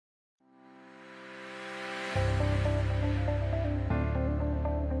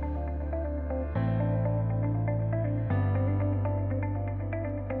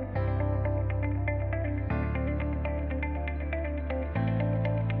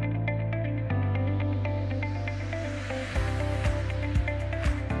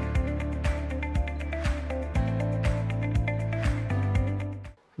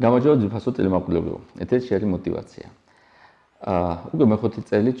გამარჯობა ძვირფასო ტელემაყურებელო. ეთერში არის მოტივაცია. უკვე მეხუთე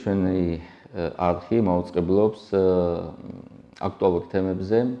წელი ჩვენი არხი მაუწყებლობს აქტუალურ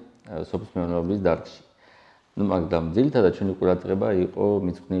თემებზე სოფლის მეურნეობის დარგში. მაგრამ ძირითადად ჩვენი ყურადღება იყო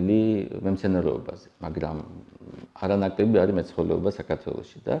მიწყვნილი მემცენარეობაზე, მაგრამ არანაკლები არის მეცხოველეობა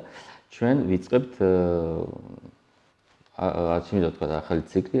საქართველოში და ჩვენ ვიწყებთ არჩევით თქვა ახალი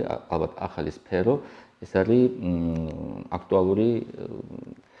ციკლი, ალბათ ახალი სფერო, ეს არის აქტუალური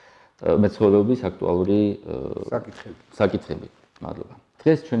მეცხოველეობის აქტუალური საკითხები. მადლობა.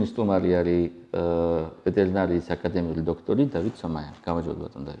 დღეს ჩვენი სტუმარი არის ვეტერინარიის აკადემიური დოქტორი დავით ცომაია. გამარჯობა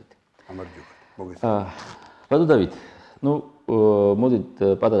ბატონ დავით. გამარჯობა. მოგესალმებით. ბატონ დავით, მოდით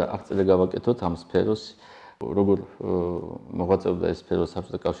პატარა აღწერა გავაკეთოთ ამ სფეროს, როგორ მოღვაწეობდა ეს სფერო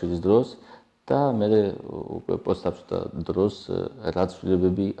საბჭოთა კავშირის დროს და მე უკვე პოსტსაბჭოთა დროს რა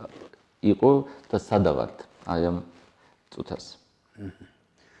ცვლილებები იყო და სადავართ აი ამ წუთას.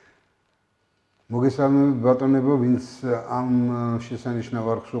 მოგესალმებით ბატონებო, ვინც ამ შესანიშნავ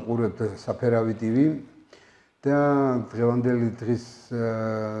არხს უყურებთ საფერავი ტივი და დღევანდელი დღის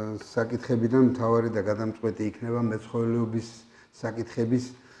საკითხებიდან მთავარი და გადამწყვეტი იქნება მეცხოველეობის საკითხების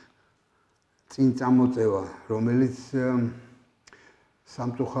წინ წამოწევა, რომელიც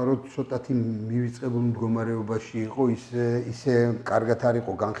სამწუხაროდ ცოტათი მივიწყებულ მდგომარეობაში იყო, ისე კარგად არ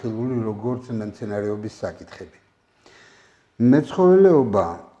იყო განხილული, როგორც მემცენარეობის საკითხები. მეცხოველეობა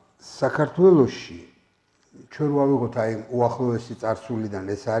საქართველოში ჩვენ ვავიღოთ აი უახლოესი წარსულიდან,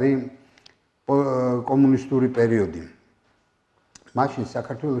 ეს არის კომუნისტური პერიოდი. მაშინ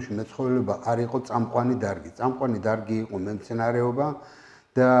საქართველოში მეცხოველეობა არ იყო წამყვანი დარგი. წამყვანი დარგი იყო მემცენარეობა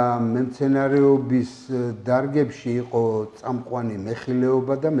და მემცენარეობის დარგებში იყო წამყვანი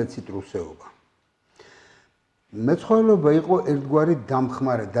მეხილეობა და მეციტრუსეობა. მეცხოველეობა იყო ერთგვარი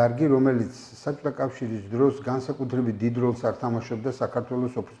დამხმარე დარგი, რომელიც საბჭოთა კავშირის დროს განსაკუთრებით დიდ როლს არ თამაშობდა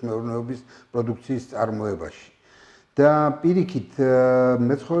საქართველოს სოფლის მეურნეობის პროდუქციის წარმოებაში. და პირიქით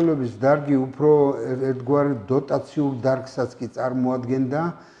მეცხოველეობის დარგი უფრო ერთგვარ დოტაციურ დარგსაც კი წარმოადგენდა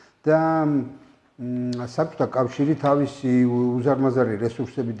და საბჭოთა კავშირი თავისი უზარმაზარი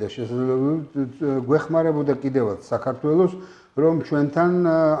რესურსებით და შესაძლებლობით გვეხმარებოდა კიდევაც საქართველოს, რომ ჩვენთან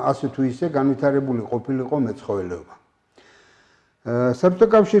ასე თუ ისე განვითარებული ყოფილიყო მეცხოველეობა. საბჭოთა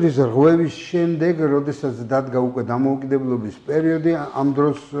კავშირის რღვევის შემდეგ, როდესაც დადგა უკვე დამოუკიდებლობის პერიოდი, ამ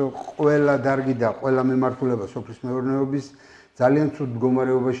დროს ყველა დარგი და ყველა მიმართულება სოფლის მეურნეობის ძალიან ცუდ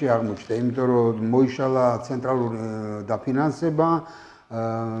მდგომარეობაში აღმოჩნდა, იმიტომ რომ მოიშალა ცენტრალური დაფინანსება,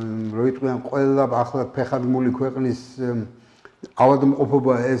 როიტყვიან ყველა ახლად ფეხადმული ქვეყნის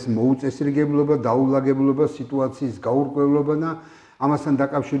ავადმყოფობა, ეს მოუწესრიგებლობა, დაულაგებლობა, სიტუაციის გაურკვევლობა და ამასთან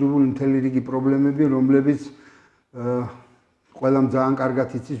დაკავშირებული მთელი რიგი პრობლემები, რომლებიც ყველამ ძალიან კარგად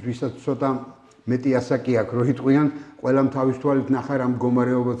იცის, ვისაც ცოტა მეტი ასაკი აქვს, როიტყვიან ყველამ თავის თვალით ნახა რა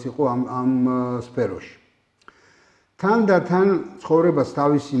მდგომარეობაც იყო ამ სფეროში. თან და თან ცხოვრებას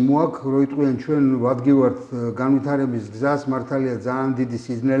თავისი მოაქვს, როიტყვიან ჩვენ ვადგივართ განვითარების გზას, მართალია ძალიან დიდი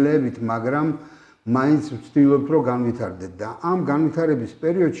სიზნელეებით, მაგრამ მაინც ვცდილობთ რომ განვითარდეთ და ამ განვითარების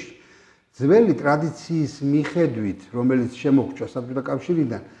პერიოდში ძველი ტრადიციის მიხედვით, რომელიც შემოგვჭა საბჭოთა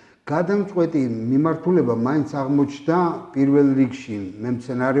კავშირიდან, გადამწყვეტი მიმართულება მაინც აღმოჩნდა პირველ რიგში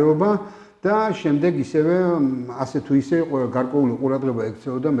მემცენარეობა და შემდეგ ისევე ასე თუ ისე გარკვეული ყურადღება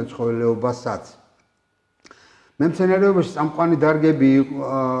ექცეოდა მეცხოველეობასაც. მემცენარეობაში წამყვანი დარგები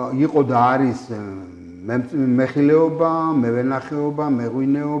იყო და არის მეხილეობა, მევენახეობა,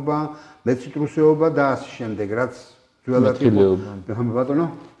 მეღვინეობა, მეციტრუსეობა და ასე შემდეგ, რაც ძველად იყო. ბატონო?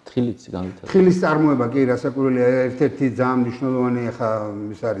 თხილიც განვითარდა. თხილის წარმოება კი რასაკვირველია ერთ-ერთი ძალიან მნიშვნელოვანი ახლა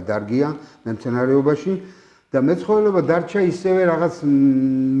ის არის დარგია მემცენარეობაში და მეცხოველეობა დარჩა ისევე რაღაც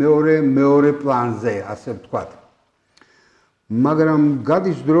მეორე პლანზე, ასე ვთქვათ. მაგრამ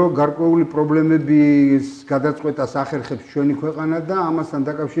გადის დრო, გარკვეული პრობლემების გადაწყვეტას ახერხებს ჩვენი ქვეყანა და ამასთან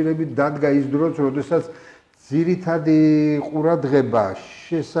დაკავშირებით დადგა ის დროც, როდესაც ძირითადი ყურადღება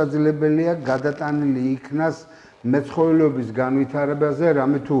შესაძლებელია გადატანილი იქნას მეცხოველეობის განვითარებაზე,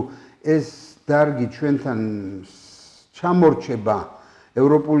 რამე თუ ეს დარგი ჩვენთან ჩამორჩება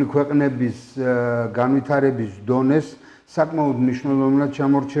ევროპული ქვეყნების განვითარების დონეს, საკმაოდ მნიშვნელოვნად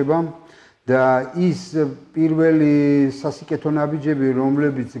ჩამორჩება და ის პირველი სასიკეთო ნაბიჯები,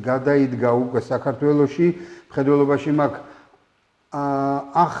 რომლებიც გადაიდგა უკვე საქართველოში, მხედველობაში მაქვს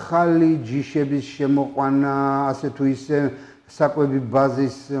ახალი ჯიშების შემოყვანა, ასე თუ ისე საკვები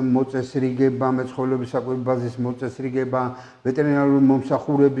ბაზის მოწესრიგება, მეცხოველეობის საკვები ბაზის მოწესრიგება, ვეტერინარული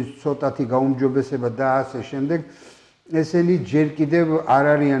მომსახურების ცოტათი გაუმჯობესება და ასე შემდეგ, ესენი ჯერ კიდევ არ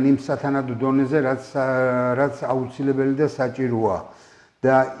არიან იმ სათანადო დონეზე, რაც აუცილებელი და საჭიროა.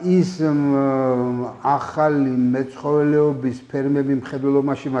 და ის ახალი მეცხოველეობის ფერმები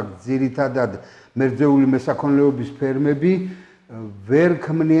მხედველობაში მაქვს ძირითადად მერձეული მესაქონლეობის ფერმები ვერ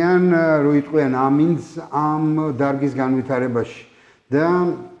ქმნიან რო იტყვიან ამინდს ამ დარგის განვითარებაში და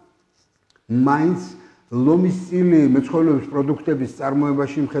მაინც ლომისწილი მეცხოველეობის პროდუქტების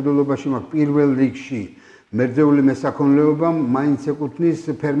წარმოებაში მხედველობაში მაქვს პირველ რიგში მერձეული მესაქონლეობა მაინც ეკუთვნის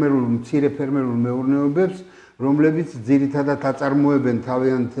მცირე ფერმერულ მეურნეობებს რომლებიც ძირითადად აწარმოებენ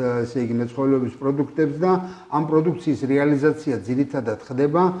თავიანთ ესე იგი მეცხოველეობის პროდუქტებს და ამ პროდუქციის რეალიზაცია ძირითადად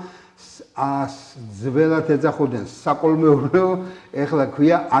ხდება ძველად ეძახოდნენ საკოლმეურნეო, ეხლა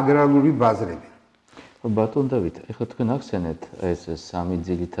ქვია აგრარული ბაზრები. ბატონ დავით, ეხლა თქვენ ახსენეთ ეს სამი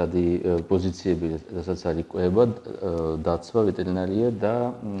ძირითადი პოზიციები, რასაც არის კვება, დაცვა, ვეტერინარია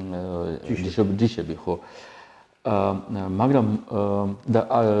და ჯიშები, ხო? მაგრამ და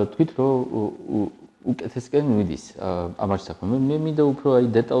თქვით რომ უკეთესკენ მიდის ამაში საქმე. მე მინდა უფრო აი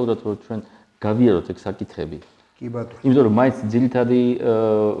დეტალურად რომ ჩვენ გავიაროთ ეგ საკითხები. კი ბატონო. იმიტომ რომ მაინც ძირითადი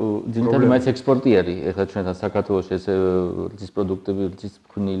მაინც ექსპორტი არის. ეხლა ჩვენთან საქართველოში ეს რძის პროდუქტები, რძის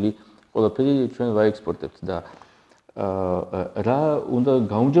ფქვნილი, ყველაფერი ჩვენ ვაექსპორტებთ და რა უნდა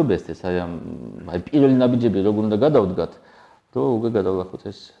გაუმჯობესდეს აი პირველი ნაბიჯები როგორ უნდა გადავდგათ, რომ უკვე გადავლახოთ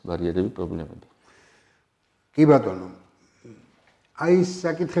ეს ბარიერები, პრობლემები. კი ბატონო. აი ეს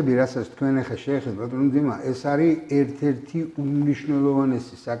საკითხები, რასაც თქვენ ახლა შეეხეთ, ბატონო ძიმა, ეს არის ერთ-ერთი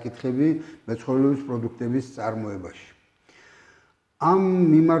უმნიშვნელოვანესი საკითხები მეცხოველეობის პროდუქტების წარმოებაში. ამ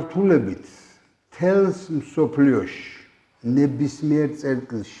მიმართულებით თელს მსოფლიოში ნებისმიერ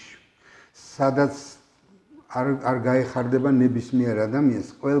წერტილში, სადაც არ გაეხარდება ნებისმიერ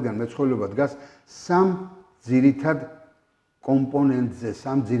ადამიანს, ყველგან მეცხოველეობა დგას სამ ძირითად კომპონენტზე,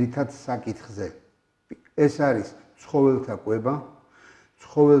 სამ ძირითად საკითხზე. ეს არის ცხოველთა კვება,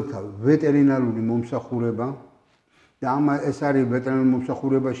 ცხოველთა ვეტერინარული მომსახურება და ეს არის ვეტერინარულ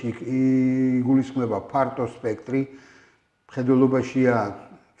მომსახურებაში იგულისხმება ფართო სპექტრი, მხედველობაშია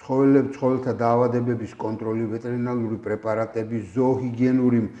ცხოველთა დაავადებების კონტროლი, ვეტერინარული პრეპარატები,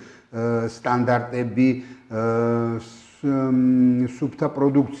 ზოოჰიგიენური სტანდარტები, სუფთა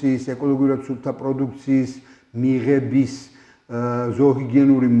პროდუქციის, ეკოლოგიურად სუფთა პროდუქციის მიღების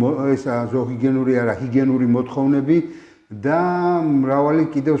ზოოჰიგიენური არა ჰიგიენური მოთხოვნები და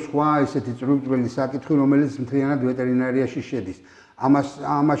მრავალი კიდევ სხვა ესეთი წვრილი საკითხი, რომელიც მთლიანად ვეტერინარიაში შედის.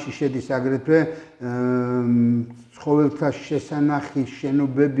 ამაში შედის აგრეთვე ცხოველთა შესანახი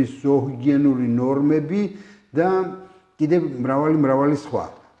შენობების ზოოჰიგიენური ნორმები და კიდევ მრავალი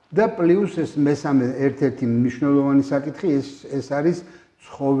სხვა. და პლუს ეს მესამე ერთ-ერთი მნიშვნელოვანი საკითხი ეს არის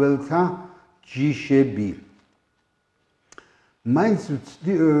ცხოველთა ჯიშები. მაინც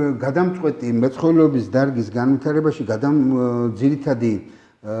გადამწყვეტი მეცხოველეობის დარგის განვითარებაში ძირითადი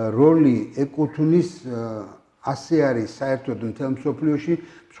როლი ეკუთვნის ასე არის საერთოდ მთელ მსოფლიოში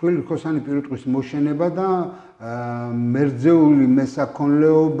მსხვილი რქოსანი პირუტყვის მოშენება და მერձეული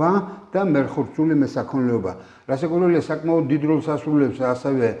მესაქონლეობა და მერხორცული მესაქონლეობა. რასაკვირველია, საკმაოდ დიდ როლს ასრულებს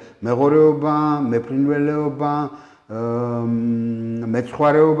ასევე მეღორეობა, მეფრინველეობა,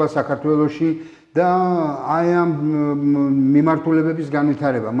 მეცხვარეობა საქართველოში და აი ამ მიმართულებების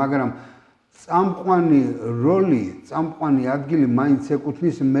განვითარება, მაგრამ წამყვანი ადგილი მაინც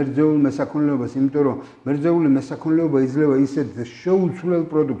ეკუთვნის მერձეულ მესაქონლეობას, იმიტომ რომ მერձეული მესაქონლეობა იძლევა ისეთ შეუცვლელ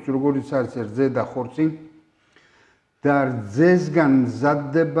პროდუქტს, როგორიც არის რძე და ხორცი და რძესგან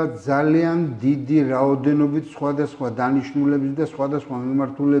მზადდება ძალიან დიდი რაოდენობით სხვადასხვა დანიშნულების და სხვადასხვა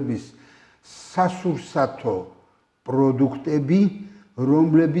მიმართულების სასურსათო პროდუქტები,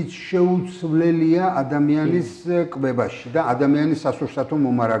 რომლებიც შეუცვლელია ადამიანის კვებაში და ადამიანის სასურსათო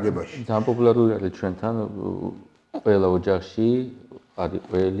მომარაგებაში. ძალიან პოპულარული არის ჩვენთან ყველა ოჯახში არის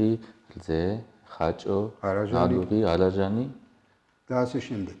ყველი, რძე, ხაჭო, ნადუღი, არაჟანი და ასე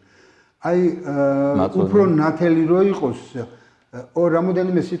შემდეგ. აი უფრო ნათელი რო იყოს,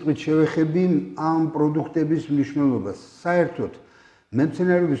 რამოდენიმე სიტყვით შევეხები ამ პროდუქტების მნიშვნელობას. საერთოდ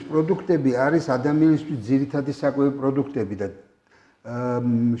მემცენარეობის პროდუქტები არის ადამიანისთვის ძირითადი საკვები პროდუქტები და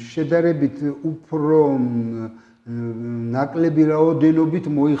შედარებით უფრო ნაკლები რაოდენობით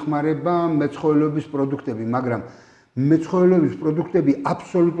მოიხმარება მეცხოველეობის პროდუქტები, მაგრამ მეცხოველეობის პროდუქტები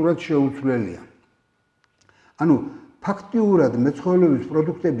აბსოლუტურად შეუცვლელია. ანუ ფაქტიურად მეცხოველეობის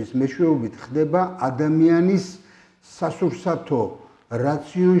პროდუქტების მეშვეობით ხდება ადამიანის სასურსათო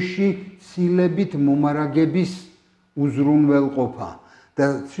რაციონში ცილებით მომარაგების უზრუნველყოფა.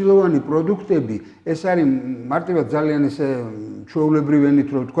 და ცილოვანი პროდუქტები ეს არის მარტივად ძალიან ესე ჩვეულებრივენით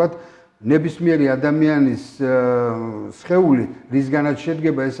რომ ვთქვათ, ნებისმიერი ადამიანის სხეული, რისგანაც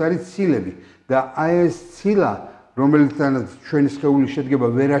შედგება, ეს არის ცილები და აი ეს ცილა, რომელთანაც ჩვენი სხეული შედგება,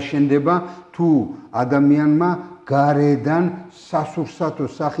 ვერ აშენდება თუ ადამიანმა გარედან სასურსათო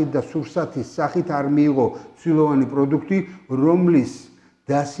სახით და სურსათის სახით არ მიიღო ცილოვანი პროდუქტი, რომლის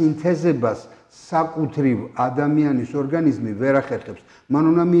დასინთეზებას საკუთრივ ადამიანის ორგანიზმი ვერ ახერხებს. მან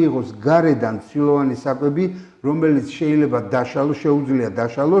უნდა მიიღოს გარედან ცილოვანი საკვები, რომელიც შეიძლება დაშალოს, შეუძლია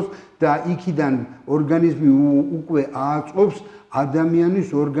დაშალოს და იქიდან ორგანიზმი უკვე აწყობს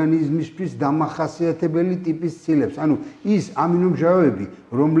ადამიანის ორგანიზმისთვის დამახასიათებელი ტიპის ცილებს. ანუ ის ამინომჟავები,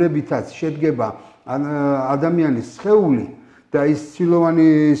 რომლებითაც შედგება ადამიანის სხეული და ის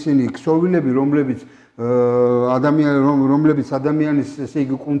ცილოვანი ისინი ქსოვილები, რომლებიც ადამიანის ესე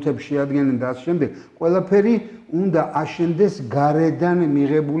იგი კუნთებს შეადგენენ და ასე შემდეგ, ყველაფერი უნდა აშენდეს გარედან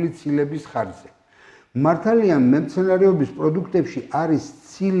მიღებული ცილების ხარჯზე. მართალია მემცენარეობის პროდუქტებში არის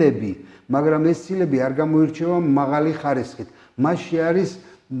ცილები, მაგრამ ეს ცილები არ გამოირჩევა მაღალი ხარისხით. მასში არის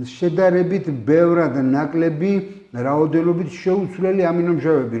შედარებით ბევრად ნაკლები რაოდენობით შეუცვლელი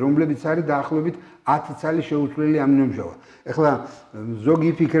ამინომჟავები, რომლებიც არის დაახლოებით 10 ცალი შეუცვლელი ამინომჟავა. ეხლა ზოგი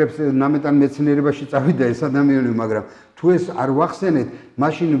იფიქრებს ნამეტან მეცნიერებაში წავიდა ეს ადამიანი, მაგრამ თუ ეს არ ვახსენეთ,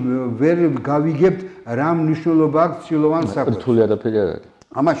 მაშინ ვერ გავიგებთ რა მნიშვნელობა აქვს ცილოვან საკვებს. რთული არაფერი არ არის.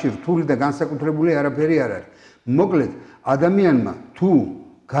 ამაში რთული და განსაკუთრებული არაფერი არ არის. მოკლედ, ადამიანმა თუ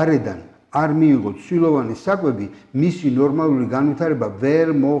გარედან არ მიიღო ცილოვანი საკვები, მისი ნორმალური განვითარება ვერ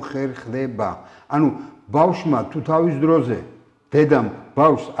მოხერხდება. ანუ ბავშვმა თუ თავის დროზე დედამ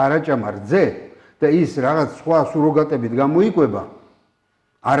ბავშვს არ აჭამა რძე და ის რაღაც სხვა სუროგატებით გამოიკვება,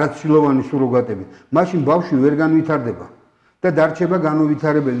 არაცილოვანი სუროგატებით, მაშინ ბავშვი ვერ განვითარდება და დარჩება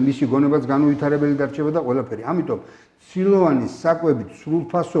განუვითარებელი, მისი გონებაც განუვითარებელი დარჩება და ყველაფერი. ამიტომ ცილოვანი საკვებით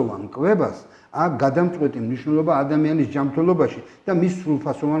სრულფასოვან კვებას აქვს გადამწყვეტი მნიშვნელობა ადამიანის ჯანმრთელობაში და მის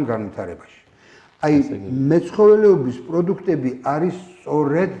სრულფასოვან განვითარებაში. აი, მეცხოველეობის პროდუქტები არის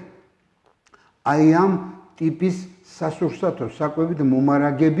სწორედ აი ამ ტიპის სასურსათო საკვებით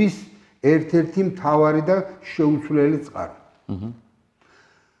მომარაგების ერთ-ერთი მთავარი და შეუცვლელი წყარო.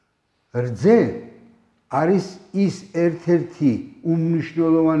 რძე არის ის ერთ-ერთი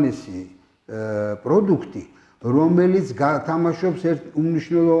უმნიშვნელოვანესი პროდუქტი, რომელიც გათამაშობს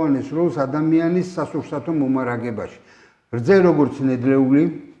უმნიშვნელოვანეს როლს ადამიანის სასურსათო მომარაგებაში. რძე როგორც ნედლეული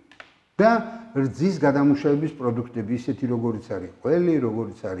და რძის გადამუშავების პროდუქტები, ისეთი როგორიც არის ყველი,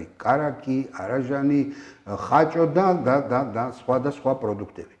 როგორიც არის კარაკი, არაჟანი, ხაჭო და სხვა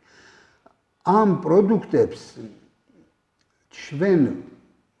პროდუქტები. ამ პროდუქტებს ჩვენ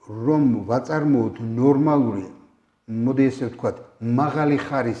რომ ვაწარმოოთ ნორმალური, მოდი ესე ვთქვათ, მაღალი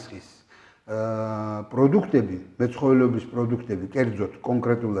ხარისხის პროდუქტები, მეცხოველეობის პროდუქტები, კერძოდ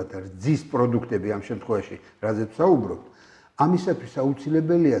კონკრეტულად რძის პროდუქტები ამ შემთხვევაში, რაზეც ვსაუბრობთ, ამისათვის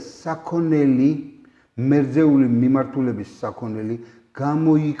აუცილებელია საქონელი, მერძეული მიმართულების საქონელი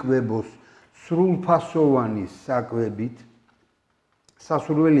გამოიკვებოს სრულფასოვანი საკვებით,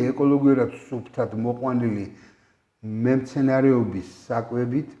 სასურველი ეკოლოგიურად სუფთად მოყვანილი მემცენარეობის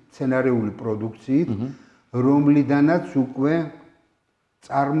საკვებით, მცენარეული პროდუქციით, რომლიდანაც უკვე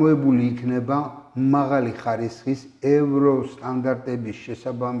წარმოებული იქნება მაღალი ხარისხის, ევროსტანდარტების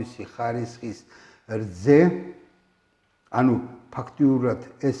შესაბამისი ხარისხის რძე, ანუ ფაქტიურად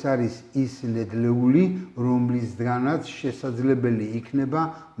ეს არის ის ნედლეული, რომლისგანაც შესაძლებელი იქნება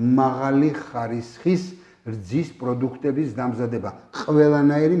მაღალი ხარისხის რძის პროდუქტების დამზადება.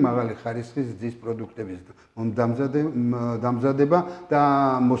 ყველანაირი მაღალი ხარისხის რძის პროდუქტების დამზადება და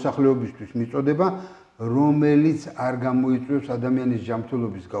მოსახლეობისთვის მიწოდება, რომელიც არ გამოიწვევს ადამიანის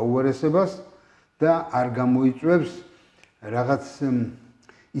ჯანმრთელობის გაუარესებას და არ გამოიწვევს რაღაც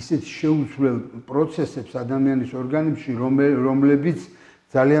ისეთ შეუცვლელ პროცესებს ადამიანის ორგანიზმში, რომლებიც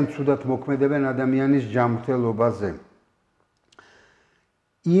ძალიან ცუდად მოქმედებენ ადამიანის ჯანმრთელობაზე.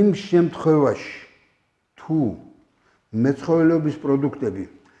 იმ შემთხვევაში, თუ მეცხოველეობის პროდუქტები,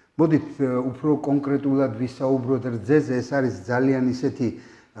 მოდით უფრო კონკრეტულად ვისაუბროთ რძეზე, ეს არის ძალიან ისეთი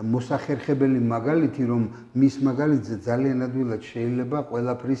მოსახერხებელი მაგალითი, რომ მის მაგალითზე ძალიან ადვილად შეიძლება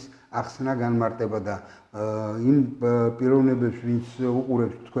ყველაფრის ახსნა განმარტება და იმ პიროვნებებს, ვინც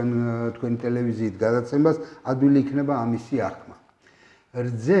უყურებს თქვენ ტელევიზიით გადაცემას, ადვილი იქნება ამისი აღქმა.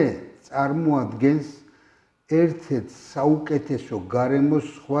 რძე წარმოადგენს ერთ-ერთ საუკეთესო გარემოს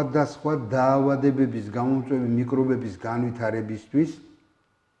სხვადასხვა დაავადებების გამომწვევი მიკრობების განვითარებისთვის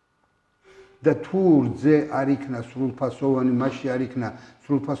და თუ რძე არ იქნა სრულფასოვანი, მასში არ იქნა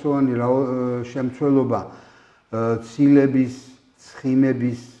სრულფასოვანი შემცველობა ცილების,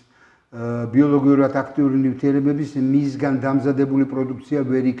 ცხიმების, ბიოლოგიურად აქტიური ნივთიერებების, მისგან დამზადებული პროდუქცია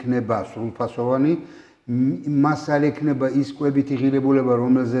ვერ იქნება სრულფასოვანი, მას არ ექნება ის კვებითი ღირებულება,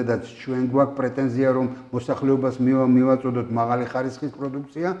 რომელზედაც ჩვენ გვაქვს პრეტენზია, რომ მოსახლეობას მივაწოდოთ მაღალი ხარისხის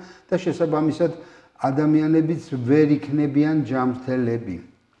პროდუქცია და შესაბამისად ადამიანებიც ვერ იქნებიან ჯანმრთელები.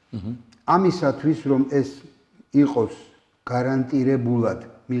 ამისათვის, რომ ეს იყოს გარანტირებულად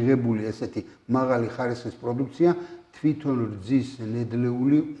მიღებული ესეთი მაღალი ხარისხის პროდუქცია, თვითონ რძის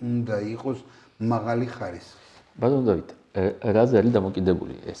ნედლეული უნდა იყოს მაღალი ხარისხის. ბატონო დავით, რაზე არის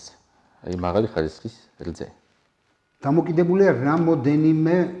დამოკიდებული ეს? აი მაღალი ხარისხის რძე. დამოკიდებულია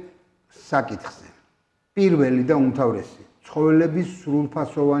რამოდენიმე საკითხზე. პირველი და უმთავრესი, ცხოველების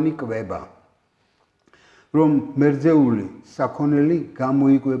სრულფასოვანი კვება. რომ მერძეული საქონელი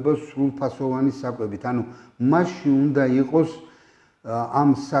გამოიკვება სრულფასოვანი საკვებით. ანუ მასში უნდა იყოს ამ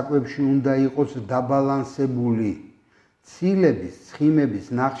საკვებში უნდა იყოს დაბალანსებული ცილების, ცხიმების,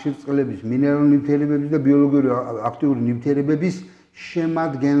 ნახშირწყლების, მინერალური ნივთიერებების და ბიოლოგიური აქტიური ნივთიერებების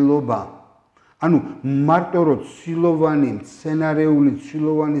შემადგენლობა. ანუ მარტო რომ ცილოვანი, მცენარეული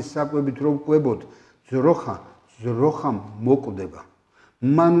ცილოვანი საკვებით რო კვებოთ, ძროხა მოკვდება.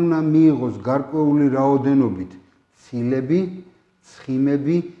 მან უნდა მიიღოს გარკვეული რაოდენობით ცილები,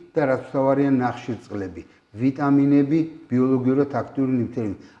 ცხიმები და რაც თავარია ნახშირწყლები, ვიტამინები, ბიოლოგიურად აქტიური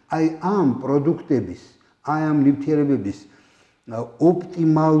ნივთიერებები. აი ამ პროდუქტების, აი ამ ნივთიერებების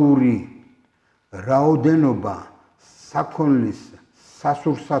ოპტიმალური რაოდენობა საქონლის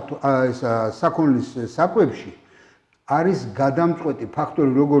საკვებში არის გადამწყვეტი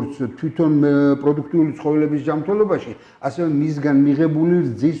ფაქტორი როგორც თვითონ პროდუქტიული ცხოველების ჯანმრთელობაში, ასევე მისგან მიღებული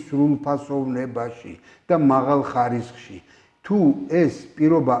რძის სრულფასოვნებაში და მაღალ ხარისხში. თუ ეს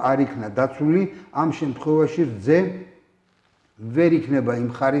პირობა არ იქნა დაცული, ამ შემთხვევაში რძე ვერ იქნება იმ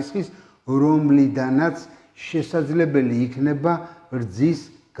ხარისხის, რომლიდანაც შესაძლებელი იქნება რძის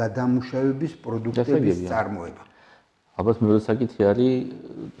გადამუშავების პროდუქტების წარმოება. ალბათ მეორე საკითხი არის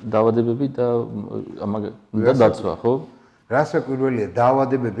დაავადებები და დაცვა, ხო? რასაც პირველია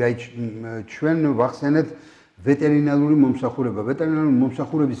დაავადებები, აი ჩვენ ვახსენეთ ვეტერინარული მომსახურება. ვეტერინარული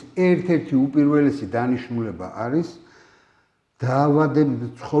მომსახურების ერთ-ერთი უპირველესი დანიშნულება არის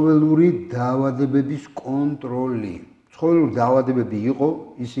ცხოველური დაავადებების კონტროლი. ცხოველური დაავადებები იყო,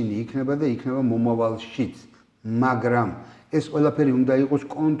 ისინი იქნება და იქნება მომავალშიც, მაგრამ ეს ყველაფერი უნდა იყოს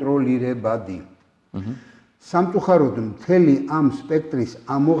კონტროლირებადი. სამწუხაროდ მთელი ამ სპექტრის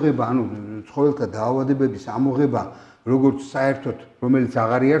ამოღება, ანუ ცხოველთა დაავადებების ამოღება, როგორც საერთოდ, რომელიც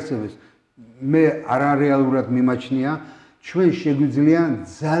აღარ იარსებებს, მე არარეალურად მიმაჩნია, ჩვენ შეგვიძლია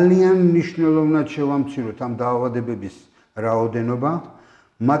ძალიან მნიშვნელოვნად შევამციროთ ამ დაავადებების რაოდენობა,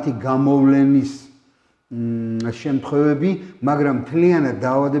 მათი გამოვლენის შემთხვევები, მაგრამ მთლიანად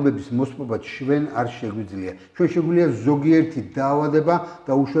დაავადებების მოსპობა ჩვენ არ შეგვიძლია. ჩვენ შეგვიძლია ზოგიერთი დაავადება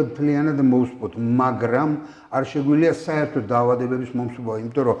და უშუალოდ მთლიანად მოვსპოთ, მაგრამ არ შეგვიძლია საერთოდ დაავადებების მომსპობა,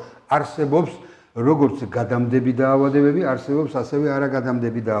 იმიტომ რომ არსებობს როგორც გადამდები დაავადებები, არსებობს ასევე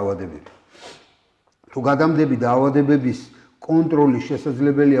არაგადამდები დაავადებები. თუ გადამდები დაავადებების კონტროლი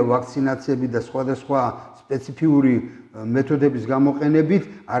შესაძლებელია ვაქცინაციები და სხვადასხვა სპეციფიური მეთოდების გამოყენებით,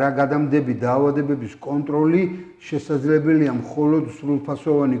 არაგადამდები დაავადებების კონტროლი შესაძლებელია მხოლოდ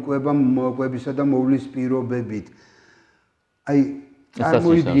სრულფასოვანი კვებისა და მოვლის პირობებით. აი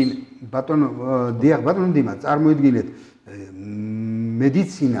წარმოიდგინეთ, ბატონო დიმა, წარმოიდგინეთ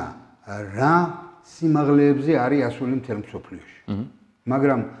მედიცინა რა სიმაღლეებზე არის ასული მთელ მსოფლიოში.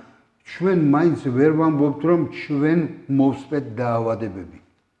 მაგრამ ჩვენ მაინც ვერ ვამბობთ, რომ ჩვენ მოვსპეთ დაავადებები.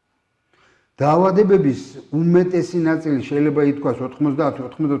 დაავადებების უმეტესი ნაწილი შეიძლება ითქვას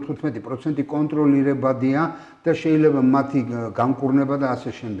 90-95% კონტროლირებადია და შეიძლება მათი განკურნება და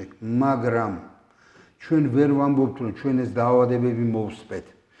ასე შემდეგ. მაგრამ ჩვენ ვერ ვამბობთ, რომ ჩვენ ეს დაავადებები მოვსპეთ.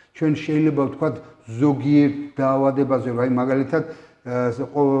 ჩვენ შეიძლება ვთქვათ ზოგიერთ დაავადებაზე, აი მაგალითად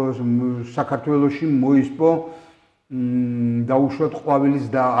საქართველოში მოისპო დაუშვათ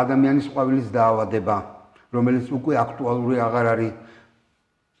ადამიანის ყვავილის დაავადება, რომელიც უკვე აქტუალური აღარ არის.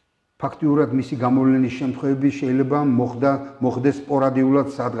 ფაქტიურად მისი გამოვლენის შემთხვევები შეიძლება მოხდეს სპორადიულად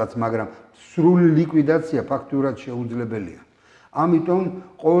სადღაც, მაგრამ სრული ლიკვიდაცია ფაქტიურად შეუძლებელია. ამიტომ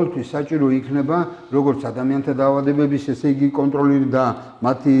ყოველთვის საჭირო იქნება როგორც ადამიანთა დაავადებების, ესე იგი კონტროლი და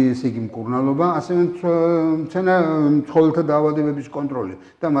მათი ესე იგი მკურნალობა, ასევე ცხოველთა დაავადებების კონტროლი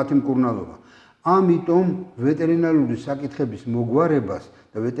და მათი მკურნალობა. ამიტომ ვეტერინარული საკითხების მოგვარებას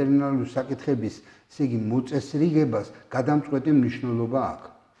და ვეტერინარული საკითხების ესე იგი მოწესრიგებას გადამწყვეტი მნიშვნელობა აქვს.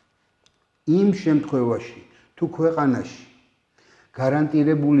 იმ შემთხვევაში, თუ ქვეყანაში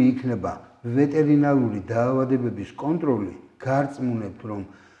გარანტირებული იქნება ვეტერინარული დაავადებების კონტროლი, გარწმუნებთ, რომ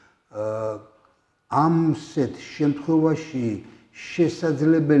ამსეთ შემთხვევაში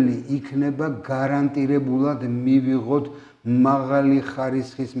შესაძლებელი იქნება გარანტირებულად მივიღოთ მაღალი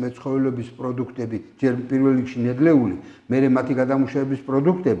ხარისხის მეცხოველების პროდუქტები, ჯერ პირველ რიგში ნედლეული, მერე მათი გადამუშავების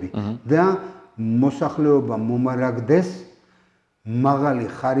პროდუქტები და მოსახლეობა მომარაგდეს მაღალი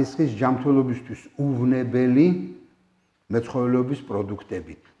ხარისხის ჯანმრთელობისთვის უვნებელი მეცხოველეობის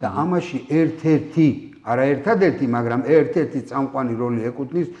პროდუქტებით. და ამაში ერთ-ერთი, არა ერთადერთი, მაგრამ ერთ-ერთი წამყვანი როლი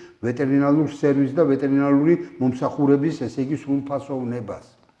ეკუთვნის ვეტერინარულ სერვისს და ვეტერინარული მომსახურების, ესე იგი, სრულფასოვნებას.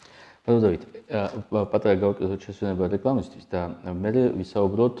 ბატონო დავით, პატარა გავაკეთოთ შესვენება რეკლამისთვის და მე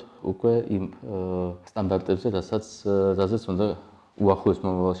ვისაუბროთ უკვე იმ სტანდარტებზე, რაზეც უნდა უახლოეს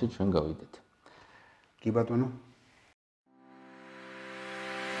მომავალში ჩვენ გავიდეთ. კი ბატონო.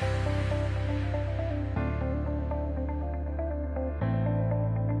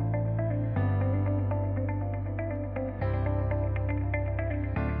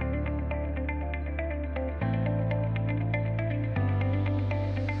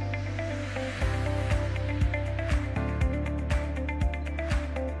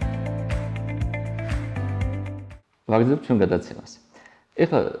 ვაგრძელებთ ჩვენ გადაცემას.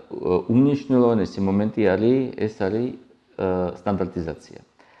 ეხლა უმნიშვნელოვანესი მომენტი არის სტანდარტიზაცია.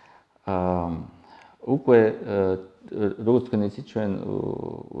 უკვე როგორც თქვენ იცით, ჩვენ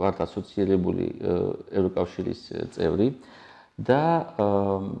ვართ ასოცირებული ევროკავშირის წევრი და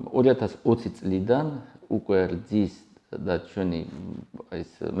 2020 წლიდან უკვე რძის და ჩვენი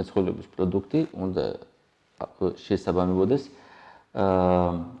ეს მეცხოველეობის პროდუქტი უნდა შეესაბამებოდეს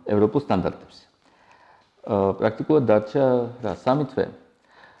ევროპულ სტანდარტებს. პრაქტიკულად დარჩა რა 3 თვე.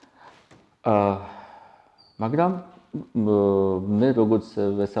 მაგრამ მე როგორც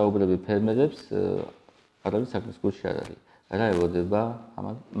ვესაუბრები ფერმერებს, არავის საქმის გულში არ არის. რა ელოდება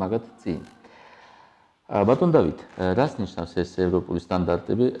მაგათ წინ. ბატონ დავით, რას ნიშნავს ეს ევროპული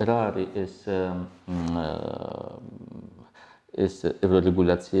სტანდარტები? რა არის ეს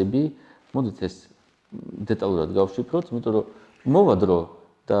ევრორეგულაციები? მოდით ეს დეტალურად გავშიფროთ, იმიტომ რომ მოვა დრო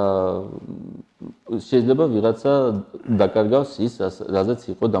და შეიძლება ვიღაცა დაკარგავს ის, რაზეც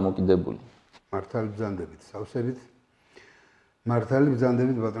იყო დამოკიდებული. მართალი ბრძანდებით, სავსებით. მართალი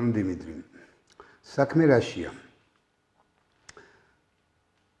ბრძანდებით ბატონო დიმიტრი. საქმე რაშია?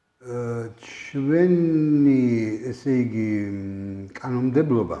 ჩვენი, ესე იგი,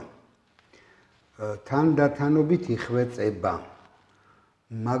 კანონმდებლობა თანდათანობით იხვეწება.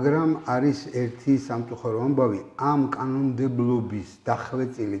 მაგრამ არის ერთი სამწუხარო ამბავი, ამ კანონმდებლობის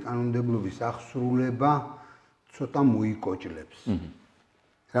დახვეწილი კანონმდებლობის აღსრულება ცოტა მოიკოჭლებს.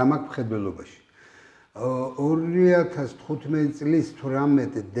 რა მაქვს მხედველობაში? 2015 წლის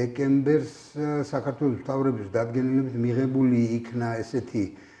 18 დეკემბერს საქართველოს მთავრობის დადგენილებით მიღებული იქნა ესეთი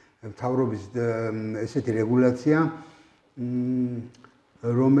მთავრობის ესეთი რეგულაცია,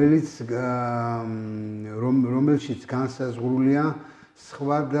 რომელშიც განსაზღვრულია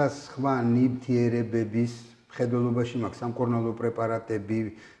სხვადასხვა ნივთიერებების მხედველობაში მაქვს სამკურნალო პრეპარატები,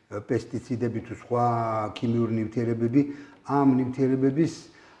 პესტიციდები თუ სხვა ქიმიური ნივთიერებები, ამ ნივთიერებების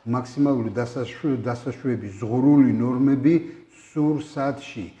მაქსიმალური დასაშვების ზღვრული ნორმები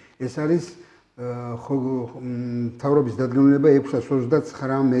სურსათში. ეს არის მთავრობის დადგენილება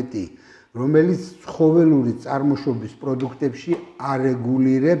 629, რომელიც ცხოველური წარმოშობის პროდუქტებში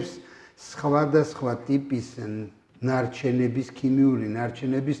არეგულირებს სხვადასხვა ტიპის ნარჩენების, ქიმიური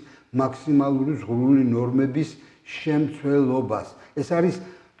ნარჩენების მაქსიმალური ზღვრული ნორმების შემცველობას. ეს არის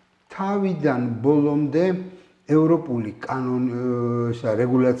თავიდან ბოლომდე ევროპული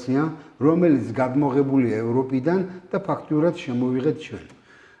რეგულაცია, რომელიც გადმოღებულია ევროპიდან და ფაქტურად შემოვიღეთ ჩვენ.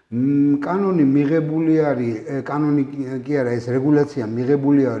 კანონი მიღებული არის, კანონი კი არა, ეს რეგულაცია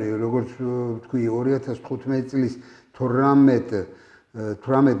მიღებული არის, როგორც ვთქვი, 2015 წლის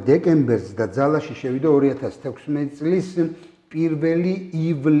 18 დეკემბერს და ძალაში შევიდა 2016 წლის 1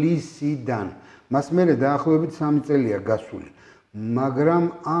 ივლისიდან. მას მერე დაახლოებით 3 წელია გასული.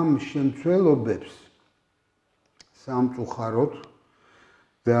 მაგრამ ამ შემცველობებს სამწუხაროდ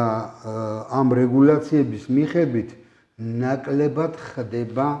და ამ რეგულაციების მიხედვით ნაკლებად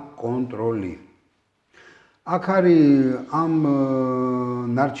ხდება კონტროლი. აქ არის ამ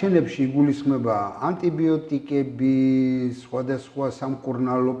ნარჩენებში იგულისხმება ანტიბიოტიკები, სხვადასხვა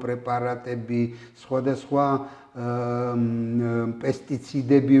სამკურნალო პრეპარატები, სხვადასხვა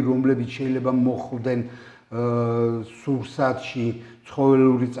პესტიციდები, რომლებიც შეიძლება მოხვდნენ სურსათში,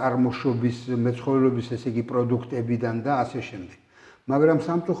 ცხოველური წარმოშობის, მეცხოველეობის, ესე იგი, პროდუქტებიდან და ასე შემდეგ. მაგრამ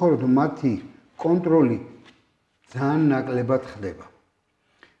სამწუხაროდ მათი კონტროლი ძალიან ნაკლებად ხდება.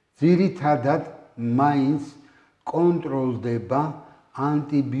 ძირითადად მაინც კონტროლდება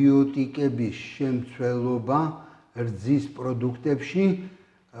ანტიბიოტიკების შემცველობა რძის პროდუქტებში,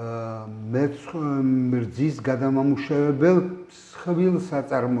 რძის გადამამუშავებელ მსხვილ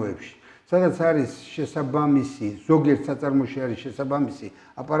საწარმოებში. სადაც არის შესაბამისი, ზოგიერთ საწარმოში არის შესაბამისი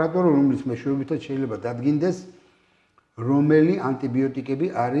აპარატურა, რომლის მეშვეობითაც შეიძლება დადგინდეს, რომელი ანტიბიოტიკები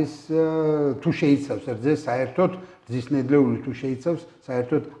არის თუ შეიცავს რძეს საერთოდ, რძის ნედლეული თუ შეიცავს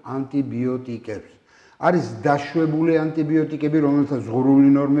საერთოდ ანტიბიოტიკებს. არის დაშვებული ანტიბიოტიკები, რომელთაც ზღურული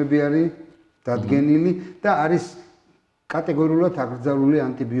ნორმები არის დადგენილი და არის კატეგორიულად აკრძალული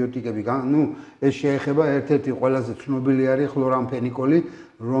ანტიბიოტიკები. ეს შეეხება ერთ-ერთი ყველაზე ცნობილი არის ხლორამფენიკოლი,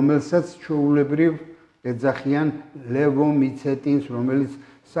 რომელსაც ჩვეულებრივ ეძახიან ლევომიცეტინს, რომელიც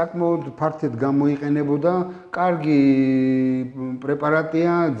საკმაოდ ფართედ გამოიყენებოდა, კარგი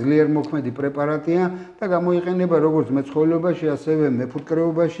პრეპარატია, ძლიერ მოქმედი პრეპარატია და გამოიყენება როგორც მეცხოველეობაში, ასევე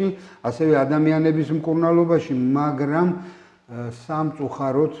მეფუტკრეობაში, ასევე ადამიანების მკურნალობაში, მაგრამ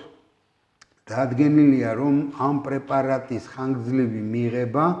სამწუხაროდ დადგენილია, რომ ამ პრეპარატის ხანგრძლივი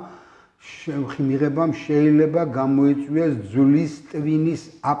მიღებამ შეიძლება გამოიწვიოს ძვლის ტვინის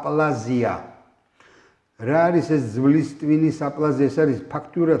აპლაზია. რა არის ეს ძვლის ტვინის აპლაზია? ეს არის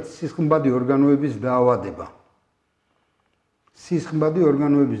ფაქტურად სისხლმბადი ორგანოების დაავადება. სისხლმბადი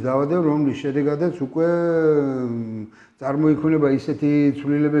ორგანოების დაავადება, რომლის შედეგადაც უკვე წარმოიქმნება ისეთი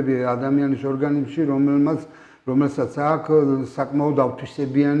ცვლილებები ადამიანის ორგანიზმში, რომელსაც აქვს sakmaud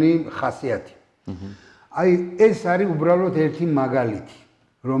ავთვისებიანი ხასიათი. აი ეს არის უბრალოდ ერთი მაგალითი,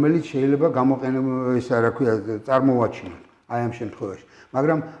 რომელიც შეიძლება წარმოვაჩინოთ აი ამ შემთხვევაში.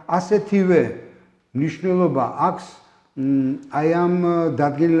 მაგრამ ასეთივე ნიშნულობა აქვს აი ამ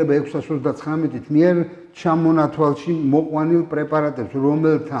დადგენილება 629-ით მიერ ჩამონათვალში მოყვანილ პრეპარატებს,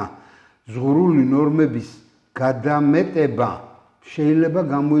 რომელთა ზღურული ნორმების გადამეტება შეიძლება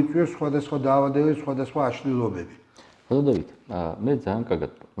გამოიწვიოს სხვადასხვა დაავადებების, სხვადასხვა აშლილობები. დავით, მე ძალიან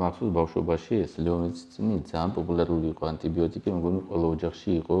კარგად მახსოვს ბავშვობაში ეს ლევომიცეტინი ძალიან პოპულარული იყო ანტიბიოტიკი, მეგონი ყველა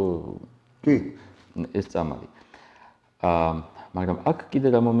ოჯახში იყო კი ეს წამალი. მაგრამ აქ კიდე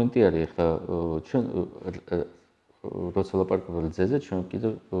რა მომენტი არის, ახლა ჩვენ როცა ლაპარაკობთ რძეზე, ჩვენ კიდე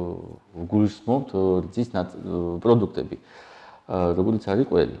გულისხმობთ რძის პროდუქტები, როგორც არის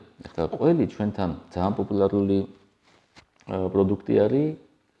ყველი. ახლა ყველი ჩვენთან ძალიან პოპულარული პროდუქტი არის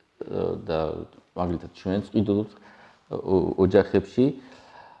და მაგალითად ჩვენც ყიდულობთ ოჯახებში,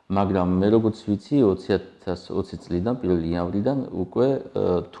 მაგრამ მე როგორც ვიცი 2020 წლიდან 1 იანვრიდან უკვე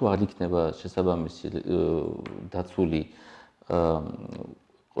თუ არ იქნება შესაბამისი დაცული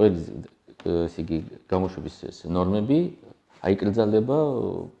ყველი ესე იგი გამოშვების ნორმები, აიკრძალება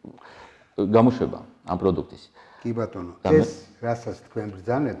გამოშვება ამ პროდუქტის. კი ბატონო, ეს რასაც თქვენ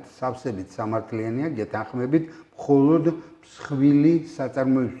ბრძანებთ, სავსებით სამართლიანია, გეთანხმებით მხოლოდ მსხვილი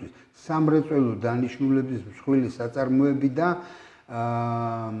საწარმოებისთვის. სამრეწველო დანიშნულების მსხვილი საწარმოები და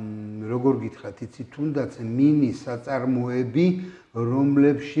როგორ გითხრათ, იცი, თუნდაც მინი საწარმოები,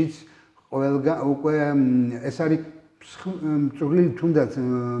 რომლებშიც ყველგან უკვე ეს არის მწვრილი, თუნდაც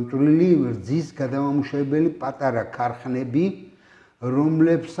მწვრილი რძის გადამამუშავებელი პატარა ქარხნები,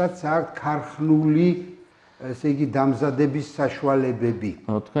 რომლებსაც აქვს ქარხნული ესე იგი დამზადების საშუალებები.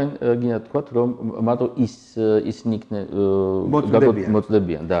 თქვენ გინდა თქვათ, რომ მარტო ისინი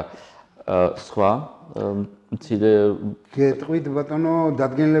მოწდებიან და სხვა მცირე გეტყვით ბატონო,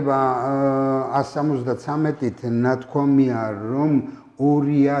 დადგენილება 173-ით ნათქვამია, რომ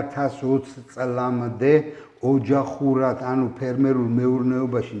 2020 წლამდე ოჯახურად, ანუ ფერმერულ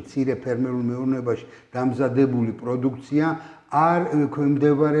მეურნეობაში, მცირე ფერმერულ მეურნეობაში დამზადებული პროდუქცია არ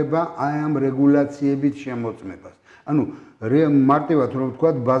ექვემდებარება აი ამ რეგულაციებით შემოწმებას. ანუ მარტივად რომ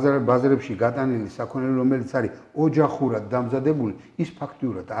ვთქვათ, ბაზარებში გატანილი საქონელი, რომელიც არის ოჯახურად დამზადებული, ის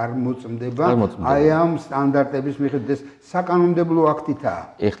ფაქტიურად არ მოწმდება აი ამ სტანდარტების მიხედვით. ეს საკანონმდებლო აქტითაა.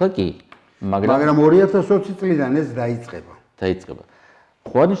 ეხლა კი, მაგრამ 2020 წლიდან ეს დაიწყება.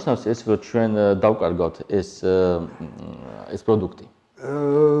 ხო ნიშნავს ეს, რომ ჩვენ დავკარგავთ ეს პროდუქტი?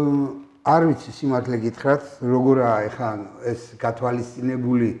 არ ვიცი სიმართლე გითხრათ, როგორაა ეხლა ეს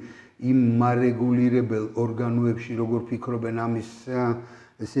გათვალისწინებული იმ მარეგულირებელ ორგანოებში, როგორ ფიქრობენ ამის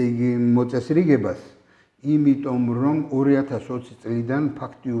ესე იგი მოწესრიგებას, იმიტომ რომ 2020 წლიდან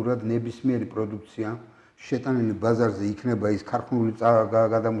ფაქტიურად ნებისმიერი პროდუქცია შეტანილი ბაზარზე იქნება ის ქარხნული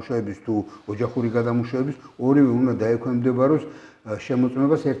გადამუშავების თუ ოჯახური გადამუშავების, ორივე უნდა დაექვემდებაროს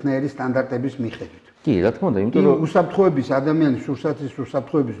შემოწმებას ერთნაირი სტანდარტების მიხედვით. კი, რა თქმა უნდა, იმიტომ რომ უსაფრთხოების ადამიანის სურსათის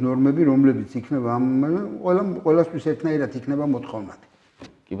უსაფრთხოების ნორმები, რომლებიც იქნება ყველასთვის ერთნაირად იქნება მოთხოვნადი.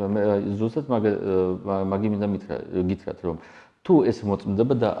 კი, მე ზუსტად მაგი მინდა გითხრათ, რომ თუ ეს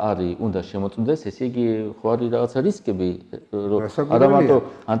მოწმდება და არის უნდა შემოწმდეს, ესე იგი ხო არის რაღაცა რისკები, რომ არა მარტო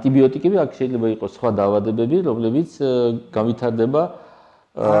ანტიბიოტიკები, აქ შეიძლება იყოს სხვა დაავადებები, რომლებიც გავითარდება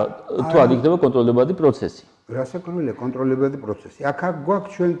თუ არ იქნება კონტროლებადი პროცესი. რასაკვირველია კონტროლებადი პროცესი. აქ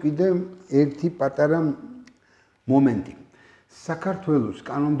გვაქვს ჩვენ კიდე ერთი პატარა მომენტი. საქართველოს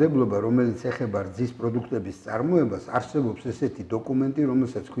კანონმდებლობა, რომელიც ეხება რძის პროდუქტების წარმოებას, არსებობს ესეთი დოკუმენტი,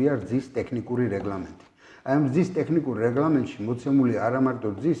 რომელსაც ქვია რძის ტექნიკური რეგლამენტი. აი ამ რძის ტექნიკურ რეგლამენტში მოცემული არა მარტო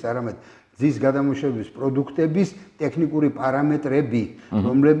რძის, არამედ რძის გადამუშავების პროდუქტების ტექნიკური პარამეტრები,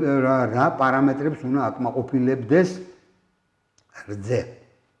 რა პარამეტრებს უნდა აკმაყოფილებდეს რძე.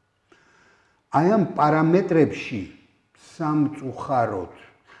 აი ამ პარამეტრებში სამწუხაროდ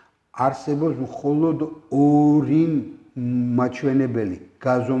არსებობს მხოლოდ ორი მაჩვენებელი,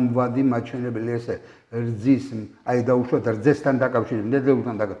 გაზომვადი მაჩვენებელი, ესე რძის, აი დაუშვათ რძესთან დაკავშირებით,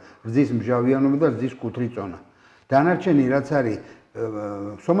 ნედლეულთან დაკავშირებით, რძის მჟავიანობა და რძის კუთრი წონა. დანარჩენი რაც არის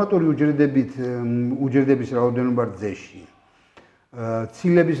სომატური უჯრედების რაოდენობა რძეში,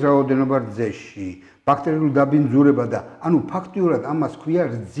 ცილების რაოდენობა რძეში, ბაქტერიული დაბინძურება და ანუ ფაქტიურად ამას ქვია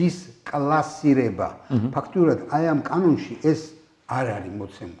რძის კლასირება. ფაქტიურად აი ამ კანონში ეს არ არის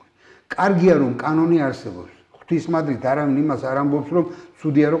მოცემული. კარგია რომ კანონი არსებობს. ღვთისმადლით არავინ იმას არ ამბობს რომ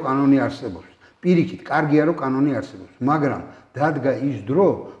ცუდია რომ კანონი არსებობს. პირიქით, კარგია რომ კანონი არსებობს, მაგრამ დადგა ის დრო,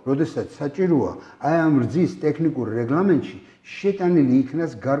 როდესაც საჭიროა აი ამ რძის ტექნიკურ რეგლამენტში შეტანილი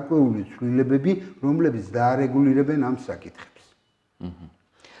იქნას გარკვეული ცვლილებები, რომლებიც დაარეგულირებენ ამ საკითხებს.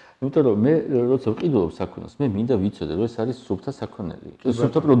 იმიტომ რომ მე როცა ვყიდულობ საქონელს, მე მინდა ვიცოდე, რომ ეს არის სუფთა საქონელი,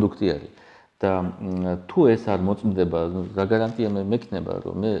 სუფთა პროდუქტი არის. და თუ ეს არ მოწმდება, რა გარანტია მე მექნება,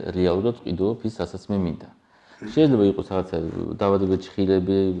 რომ მე რეალურად ვყიდულობ ის, რასაც მე მინდა. შეიძლება იყოს რაღაცა დაავადებითი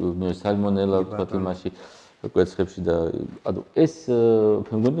ხილები, სალმონელა ვთქვათ იმაში, კვერცხებში და ანუ ეს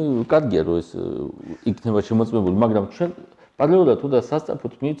მე მგონი კარგია რომ ეს იქნება შემოწმებული, მაგრამ ჩვენ პარალელურად თუ და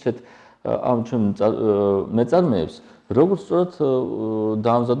სასწრაფოდ მივიცეთ ამ ჩვენ მეწარმეებს, როგორც სწორად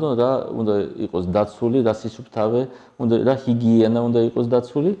დაამზადონ რა უნდა იყოს დაცული, რა სისუფთავე, რა ჰიგიენა უნდა იყოს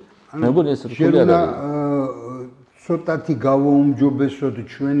დაცული. მე მგონი ეს რთული არ არის. ცოტათი გავაუმჯობესოთ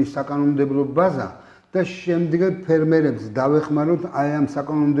ჩვენი საკანონმდებლო ბაზა და შემდეგ ფერმერებს დავეხმაროთ აი ამ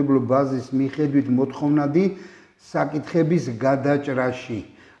საკანონმდებლო ბაზის მიხედვით მოთხოვნადი საკითხების გადაჭრაში.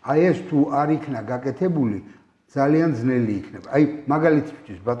 აი ეს თუ არ იქნა გაკეთებული, ძალიან ძნელი იქნება. აი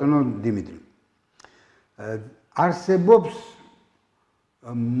მაგალითისთვის ბატონო დიმიტრი. არსებობს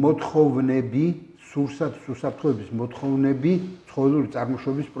მოთხოვნები, სურსათების მოთხოვნები ცხოველური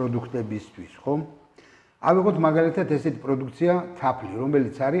წარმოშობის პროდუქტებისთვის, ხო? ავიღოთ მაგალითად ესეთი პროდუქცია თაფლი,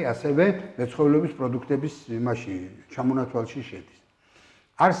 რომელიც არის ასევე მეცხოველეობის პროდუქტების იმაში ჩამონათვალში შედის.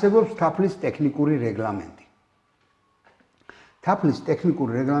 არსებობს თაფლის ტექნიკური რეგლამენტი. თაფლის ტექნიკურ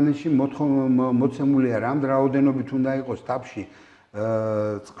რეგლამენტში მოცემულია რამ რაოდენობით უნდა იყოს თაფლში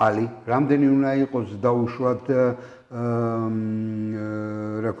წყალი, რამდენი უნდა იყოს დაუშვათ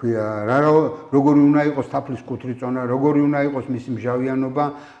რა ქვია, როგორი უნდა იყოს თაფლის კუთრი წონა, როგორი უნდა იყოს მისი მჟავიანობა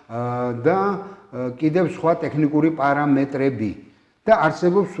და კიდევ სხვა ტექნიკური პარამეტრები და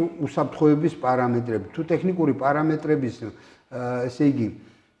არსებობს უსაფრთხოების პარამეტრები. თუ ტექნიკური პარამეტრების ესე იგი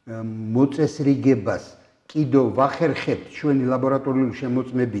მოწესრიგებას კიდევ ვახერხებთ ჩვენი ლაბორატორიული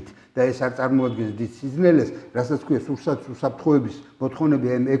შემოწმებით და ეს არ წარმოადგენს დიდ სიზნელეს, რასაც ქვია უსაფრთხოების მოთხოვნები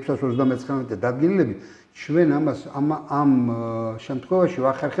 629 დადგენილები, ჩვენ ამას ამ შემთხვევაში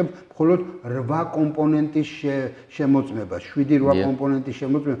ვახერხებთ მხოლოდ 8 კომპონენტის შემოწმება, 7-8 კომპონენტის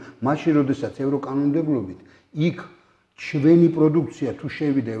შემოწმება, მაშინ როდესაც ევროკანონმდებლობით იქ ჩვენი პროდუქცია თუ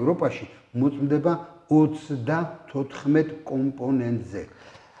შევიდა ევროპაში, მოწმდება 34 კომპონენტზე.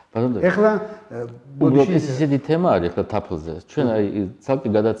 ეხლა ეს ისეთი თემა არის ეხლა თაფლზე. ჩვენ აი ცალკე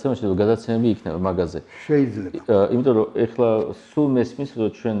გადაცემები იქნება მაგაზე. შეიძლება. იმიტომ რომ ეხლა სულ მესმის რომ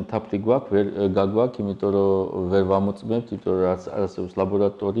ჩვენ თაფლი გვაქვს, ვერ გაგვაქვს, იმიტომ რომ ვერ ვამოწმებთ, იმიტომ რომ არსებობს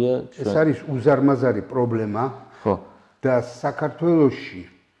ლაბორატორია. ეს არის უზარმაზარი პრობლემა. ხო. და საქართველოში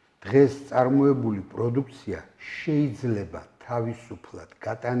დღეს წარმოებული პროდუქცია შეიძლება თავისუფლად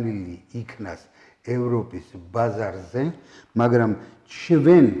გატანილი იქნას ევროპის ბაზარზე, მაგრამ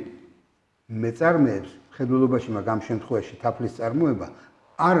ჩვენ მეწარმეებს ხედველობაში მაგ ამ შემთხვევაში თაფლის წარმოება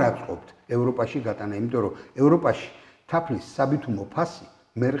არ აწყობთ ევროპაში გატანა, იმიტომ რომ ევროპაში თაფლის საბითუმო ფასი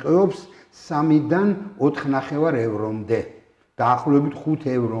მერყეობს 3-დან 4.5 ევრომდე, დაახლოებით 5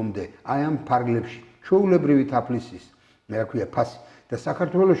 ევრომდე. აი ამ ფარგლებში ჩვეულებრივი თაფლისის, რა ქვია, ფასი და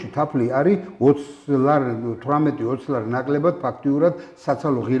საქართველოში თაფლი არის 18-20 ლარ ნაკლებად ფაქტიურად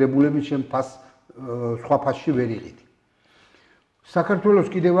საცალო ღირებულებით შენ ფასს სხვა ფასში ვერ იყიდი. საქართველოს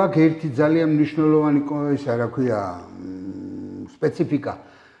კიდევ აქ ერთი ძალიან მნიშვნელოვანი ისა რა ქვია სპეციფიკა.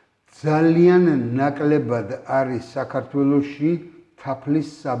 ძალიან ნაკლებად არის საქართველოში თაფლის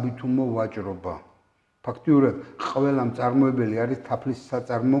საბითუმო ვაჭრობა. ფაქტიურად ყველა მწარმოებელი არის თაფლის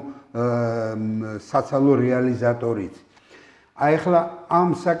საცალო რეალიზატორიც. აი ახლა ამ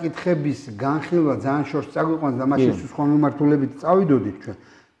საკითხების განხილვა ძალიან შორს წაგვიყვანს და მაშინ სხვა მიმართულებით წავიდოდით ჩვენ.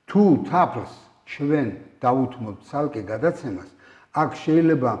 თუ თაფლს ჩვენ დავუთმობთ ცალკე გადაცემას, აქ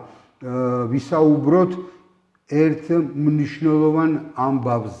შეიძლება ვისაუბროთ ერთ მნიშვნელოვან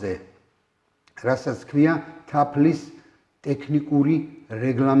ამბავზე, რასაც ქვია თაფლის ტექნიკური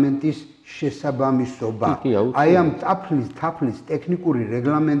რეგლამენტის შესაბამისობა. აი ამ თაფლის ტექნიკური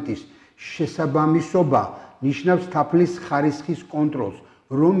რეგლამენტის შესაბამისობა ნიშნავს თაფლის ხარისხის კონტროლს,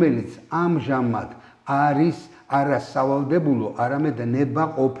 რომელიც ამჟამად არის არა სავალდებულო, არამედ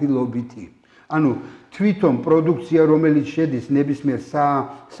ნებაყოფილობითი. ანუ თვითონ პროდუქცია, რომელიც შედის ნებისმიერ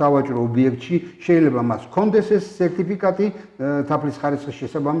სავაჭრო ობიექტში, შეიძლება მას ჰქონდეს ეს სერტიფიკატი, თაფლის ხარისხის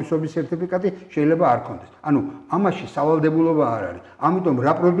შესაბამისობის სერტიფიკატი, შეიძლება არ ჰქონდეს. ანუ ამაში სავალდებულობა არ არის. ამიტომ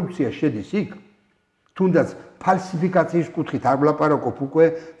რა პროდუქცია შედის იქ, თუნდაც ფალსიფიკაციის კუთხით არ ვლაპარაკობ უკვე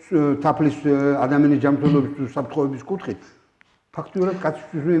თაფლის ადამიანის ჯანმრთელობის უსაფრთხოების კუთხით. ფაქტიურად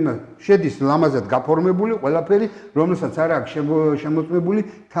შედის ლამაზად გაფორმებული ყველაფერი, რომელსაც არ აქვს შემოწმებული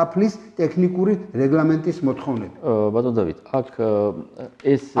თაფლის ტექნიკური რეგლამენტის მოთხოვნები. ბატონ დავით, აქ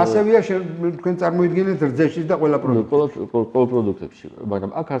ეს ასევეა თქვენ წარმოიდგინეთ რძეშიც და ყველა პროდუქტებში,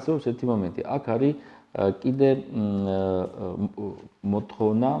 მაგრამ აქ არსებობს ერთი მომენტი, აქ არის კიდე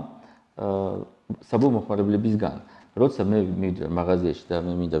მოთხოვნა საბოლოო მოხმარებლებისგან. როცა მე მივიდე მაღაზიაში და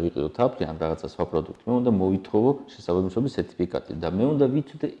მე მინდა ვიყიდო თაფლი ან რაღაცა სხვა პროდუქტი, მე უნდა მოვითხოვო შესაბამისობის სერტიფიკატი და მე უნდა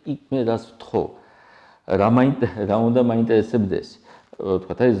ვიცოდე იქ მე რას ვთხოვ. რა უნდა მაინტერესებდეს.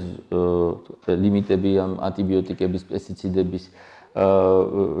 თქვა ეს ლიმიტები ამ ანტიბიოტიკების, პესტიციდების,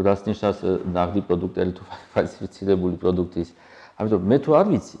 რას ნიშნავს ნაღდი პროდუქტები თუ ფალსიფიცირებული პროდუქტის. ამიტომ მე თუ არ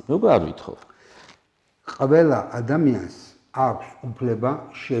ვიცი, როგორ არ ვითხოვ. ყველა ადამიანს აქვს უფლება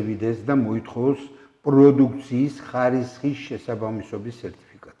შევიდეს და მოითხოვოს პროდუქციის ხარისხის შესაბამისობის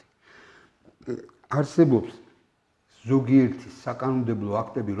სერტიფიკატი. არსებობს ზოგიერთი საკანონმდებლო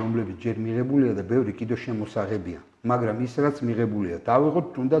აქტები, რომლებიც ჯერ მიღებულია და ბევრი კიდევ შემოსაღებია, მაგრამ ის რაც მიღებულია, დავიღოთ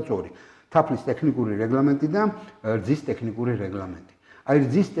თუნდაც ორი: თაფლის ტექნიკური რეგლამენტი და რძის ტექნიკური რეგლამენტი. აი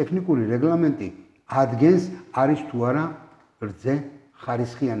რძის ტექნიკური რეგლამენტი ადგენს არის თუ არა რძე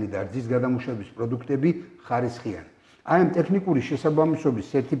ხარისხიანი და რძის გადამუშავების პროდუქტები ხარისხიანი. აი ამ ტექნიკური შესაბამისობის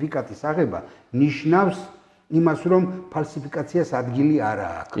სერტიფიკატის აღება ნიშნავს იმას, რომ ფალსიფიკაციას ადგილი არ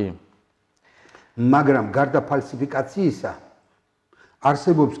აქვს. მაგრამ გარდა ფალსიფიკაციისა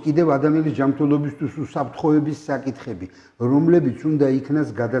არსებობს კიდევ ადამიანის ჯანმრთელობისთვის უსაფრთხოების საკითხები, რომლებიც უნდა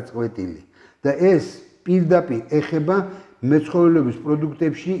იქნას გადაწყვეტილი. და ეს პირდაპირ ეხება მეცხოველეობის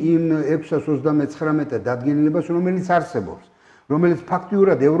პროდუქტებში იმ 629 დადგენილებას, რომელიც არსებობს. რომელიც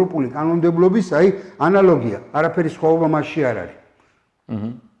ფაქტიურად ევროპული კანონმდებლობის, ანალოგია, არაფერი სხვაობა მასში არ არის.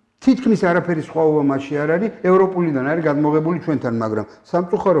 თითქმის არაფერი სხვაობა მასში არ არის, ევროპულიდან არის გადმოღებული ჩვენთან, მაგრამ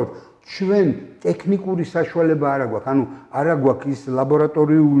სამწუხაროდ ჩვენ ტექნიკური საშუალება არ აქვს, ანუ არ აქვს ის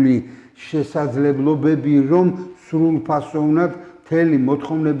ლაბორატორიული შესაძლებლობები, რომ სრულფასოვნად მთელი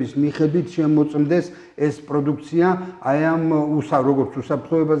მოთხოვნების მიხედვით შემოწმდეს ეს პროდუქცია აი ამ როგორც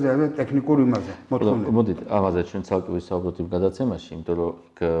უსაფრთხოებაზე, აი ტექნიკურ იმაზე მოთხოვნები. მოდით, ამაზე ჩვენ ცალკე ვისაუბროთ იმ გადაცემაში, იმიტომ რომ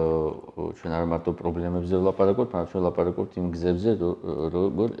ჩვენ არ მარტო პრობლემებზე ვლაპარაკობთ, მაგრამ ჩვენ ვლაპარაკობთ იმ გზებზე,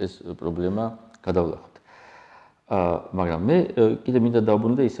 როგორ ეს პრობლემა გადავლახოთ. მაგრამ მე კიდე მინდა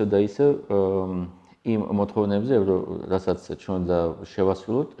დავბრუნდე ისევ და ისევ იმ მოთხოვნებზე, რასაც ჩვენ და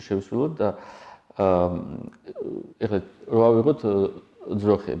შევისრულოთ და ეხლა რა ვიღოთ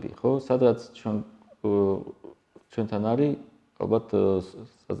ძროხები, ხო? სადღაც ჩვენთან არის ალბათ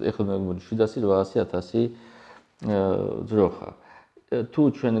ეხლა მე 700-800.000 ძროხა. თუ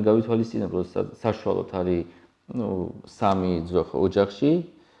ჩვენ გავითვალისწინებთ, რომ საშუალოდ არის 3 ძროხა ოჯახში,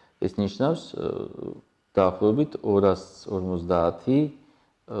 ეს ნიშნავს დაახლოებით 250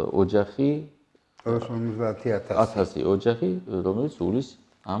 ოჯახი, 250.000 ოჯახი, რომელიც უვლის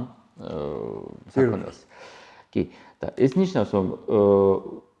ამ საქონელს. კი, და ეს ნიშნავს, რომ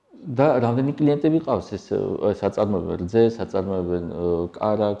და რამდენი კლიენტები ყავს ეს საწარმოებენ რძეს, საწარმოებენ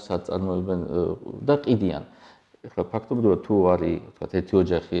კარაქს, საწარმოებენ და ყიდიან. ეხლა ფაქტობრივად თუ არის, ვთქვათ, ერთი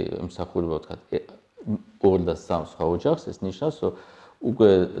ოჯახი ემსახურება, ვთქვათ, 2 და 3 სხვა ოჯახს, ეს ნიშნავს, რომ უკვე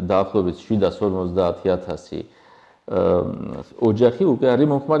დაახლოებით 750.000 ოჯახი უკვე არის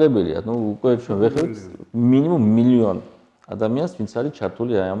მომხმარებელი. ანუ უკვე ჩვენ ვეხებთ მინიმუმ 1 მილიონ ადამიანს, ვინც არის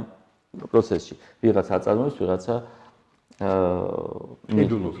ჩართული აი ამ პროცესში. ვიღაცა აწარმოებს, ვიღაცა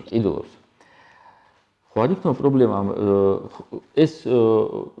ყიდულობს. ხო არ იქნება პრობლემა ეს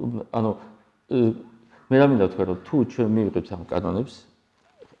ანუ მე რა მინდა ვთქვა, რომ თუ ჩვენ მივიღებთ ამ კანონებს,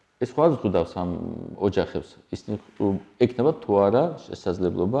 ეს ხო არ ზღუდავს ამ ოჯახებს, ისინი ექნება თუ არა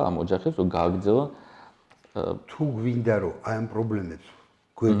შესაძლებლობა ამ ოჯახებს რომ გააგრძელონ თუ გვინდა რომ აი ამ პრობლემებს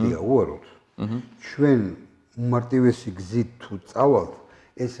გვერდია უაროთ, ჩვენ უმარტივესი გზით თუ წავალთ,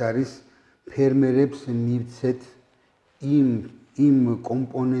 ეს არის ფერმერებს მივცეთ იმ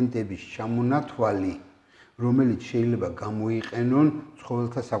კომპონენტების ჩამონათვალი, რომელიც შეიძლება გამოიყენონ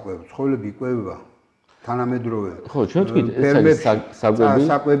ცხოველთა საკვებად. ცხოველები იკვებება თანამედროვე. ხო, ჩვენ ვთქვით, ეს არის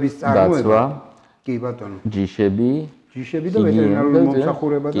საკვების წარმოება. კი, ბატონო. ჯიშები, ჯიშები და ვეტერინარული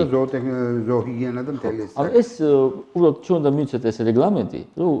მომსახურება და ზოოჰიგიენა და მთელი ეს. ეს უბრალოდ ჩვენ უნდა მივცეთ ეს რეგლამენტი,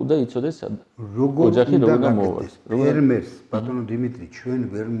 რომ უნდა იცოდეს ოჯახი როგორ უნდა მოვა. ფერმერს, ბატონო დიმიტრი, ჩვენ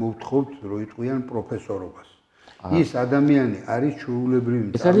ვერ მოვთხოვთ, რომ იტყვიან პროფესორობას. ის ადამიანი არის ჩვეულებრივი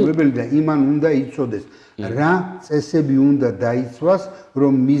მწარმოებელი და იმან უნდა იცოდეს, რა წესები უნდა დაიცვას,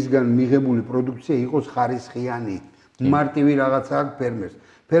 რომ მისგან მიღებული პროდუქცია იყოს ხარისხიანი. მარტივი რაღაცა აქვს ფერმერს.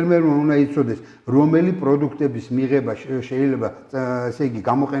 ფერმერმა უნდა იცოდეს, რომელი პროდუქტების მიღება შეიძლება, ესე იგი,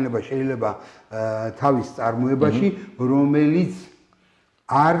 გამოყენება შეიძლება თავის წარმოებაში, რომელიც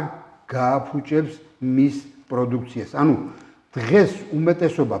არ გააფუჭებს მის პროდუქციას. ანუ დღეს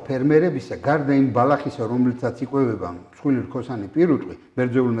უმეტესობა ფერმერებისა, გარდა იმ ბალახისა, რომლითაც იკვებება მსხვილი რქოსანი პირუტყვი,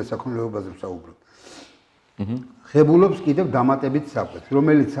 ბერძოულ მესაქონლეობაზე ვსაუბრობ. ხებულობს კიდევ დამატებით საკვებს,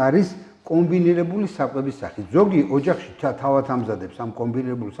 რომელიც არის კომბინირებული საკვების სახით. ზოგი ოჯახში თავად ამზადებს ამ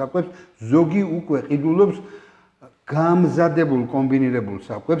კომბინირებულ საკვებს, ზოგი უკვე ყიდულობს გამზადებულ კომბინირებულ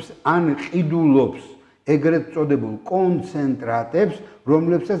საკვებს, ან ყიდულობს ეგრეთ წოდებულ კონცენტრატებს,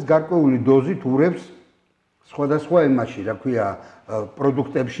 რომლებსაც გარკვეული დოზით ურევს სხვადასხვა იმაში, რა ქვია,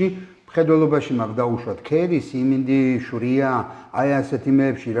 პროდუქტებში, მხედველობაში მაგ დაუშვათ ქერი, სიმინდი, შვრია, აი ასეთ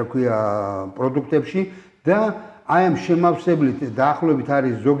იმეებში, რა ქვია, პროდუქტებში და აი ამ შემავსებლით დაახლოებით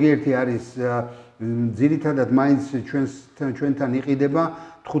არის ზოგიერთი არის ძირითადად მაინც ჩვენთან იყიდება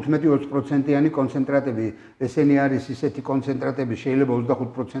 15-20%-იანი კონცენტრატები. ესენი არის ისეთი კონცენტრატები, შეიძლება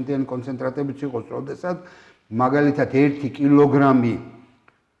 25%-იანი კონცენტრატებიც იყოს, როდესაც მაგალითად 1 კილოგრამი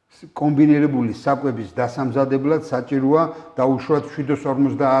კომბინირებული საკვების დასამზადებლად საჭიროა დაუშვათ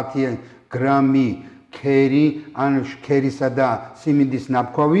 750 გრამი ქერი, ან ქერისა და სიმინდის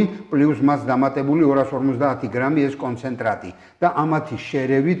ნაფქვავი, პლუს მას დამატებული 250 გრამი ეს კონცენტრატი და ამათი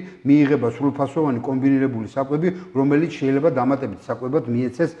შერევით მიიღება სრულფასოვანი კომბინირებული საკვები, რომელიც შეიძლება დამატებით საკვებად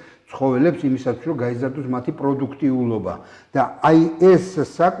მიეცეს ცხოველებს იმისათვის, რომ გაიზარდოს მათი პროდუქტიულობა. და აი ეს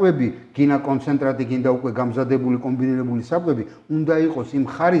საკვები, გინა კონცენტრატი, გინდა უკვე გამზადებული კომბინირებული საკვები, უნდა იყოს იმ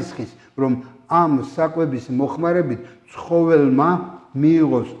ხარისხის, რომ ამ საკვების მოხმარებით ცხოველმა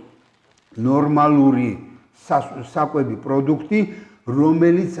მიიღოს ნორმალური საკვები პროდუქტი,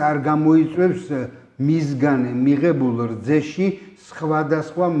 რომელიც არ გამოიწვევს მისგან მიღებულ რძეში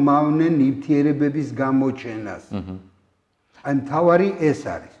სხვადასხვა მავნე ნივთიერებების გამოჩენას. აი მთავარი ეს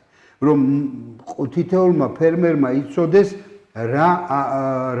არის, რომ თითოეულმა ფერმერმა იცოდეს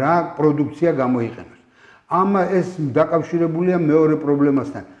რა პროდუქცია გამოიყენოს. ეს დაკავშირებულია მეორე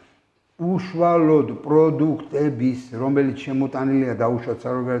პრობლემასთან. უშუალოდ პროდუქტების, რომელიც შემოტანილია დაუშვათ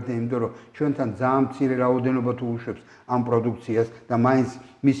საზღვარგარეთიდან, იმიტომ რომ ჩვენთან ძალიან მცირე რაოდენობა თუ უშვებს ამ პროდუქციას და მაინც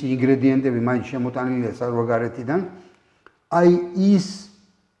მისი ინგრედიენტები მაინც შემოტანილია საზღვარგარეთიდან, აი ის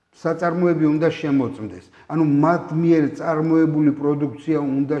საწარმოები უნდა შემოწმდეს. ანუ მათ მიერ წარმოებული პროდუქცია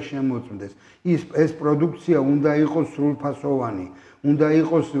უნდა შემოწმდეს. ეს პროდუქცია უნდა იყოს სრულფასოვანი. უნდა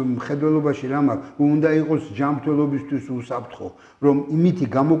იყოს მხედველობაში რა მაქვს, უნდა იყოს ჯანმრთელობისთვის უსაფრთხო, რომ იმითი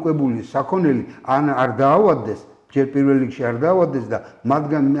გამოკვებული საქონელი არ დაავადდეს, ჯერ პირველ რიგში არ დაავადდეს და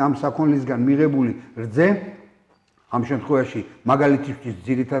მათგან ამ საქონლისგან მიღებული რძე, ამ შემთხვევაში მაგალითისთვის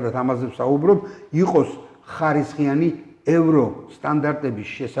ძირითადად ამაზე ვსაუბრობ, იყოს ხარისხიანი ევრო სტანდარტების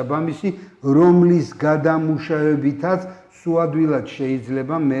შესაბამისი, რომლის გადამუშავებითაც სუადვილად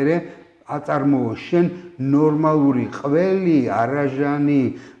შეიძლება მერე აწარმოოს შენ ნორმალური ყველი, არაჟანი,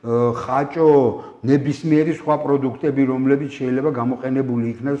 ხაჭო, ნებისმიერი სხვა პროდუქტები, რომლებიც შეიძლება გამოყენებული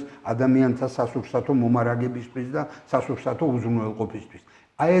იქნას ადამიანთა სასურსათო მომარაგებისთვის და სასურსათო უზრუნველყოფისთვის.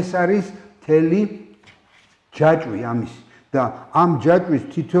 აი ეს არის მთელი ჯაჭვი ამის და ამ ჯაჭვის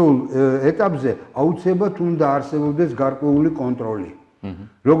თითოეულ ეტაპზე აუცილებლად უნდა არსებობდეს გარკვეული კონტროლი.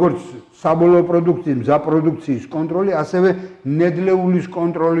 როგორც საბოლოო პროდუქციის, მზა პროდუქციის კონტროლი, ასევე ნედლეულის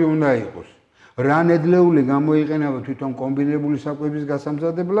კონტროლი უნდა იყოს. რა ნედლეული გამოიყენება თვითონ კომბინირებული საკვების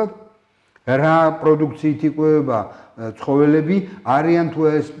გასამზადებლად, რა პროდუქციით იკვებება ცხოველები, არიან თუ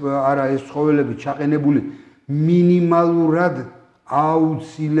არა ეს ცხოველები ჩაყენებული მინიმალურად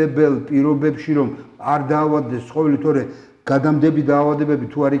აუცილებელ პირობებში, რომ არ დაავადდეს ცხოველი, თორე გადამდები დაავადებები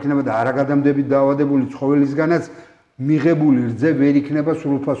თუ არ იქნება და არაგადამდები დაავადებული ცხოველისგანაც მიღებული რძე ვერ იქნება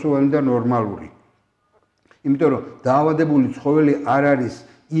სრულფასოვანი და ნორმალური. იმიტომ რომ დაავადებული ცხოველი არ არის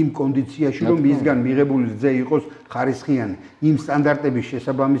იმ კონდიციაში, რომ მისგან მიღებული რძე იყოს ხარისხიანი, იმ სტანდარტების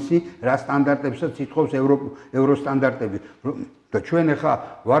შესაბამისი, რა სტანდარტებსაც ითხოვს ევროსტანდარტები. და ჩვენ ახლა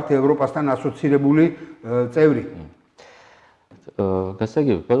ვართ ევროპასთან ასოცირებული წევრი.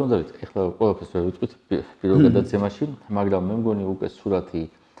 გასაგები, ბატონ დავით, ახლა ყველაფერს ვერ ვიტყვით პირველ გადაცემაში, მაგრამ მე მგონი უკვე სურათი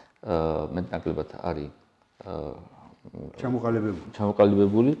მეტნაკლებად არის ჩამოყალიბებული.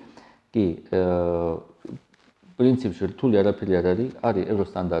 ჩამოყალიბებული. კი, პრინციპში რთული არაფერი არ არის, არის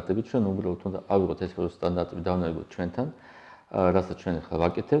ევროსტანდარტები, ჩვენ უბრალოდ უნდა ავიღოთ ეს ევროსტანდარტები დავნერგოთ ჩვენთან, რასაც ჩვენ ახლა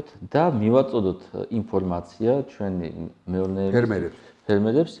ვაკეთებთ და მივაწოდოთ ინფორმაცია ჩვენი მეურნეობის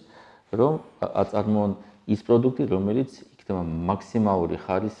ფერმერებს, რომ აწარმოონ ის პროდუქტი, რომელიც იქნება მაქსიმალური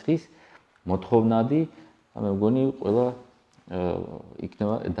ხარისხის, მოთხოვნადი, მე მგონი ყველა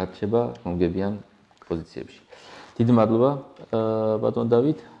იქნება დარჩება მომგებიან პოზიციებში. დიდი მადლობა ბატონ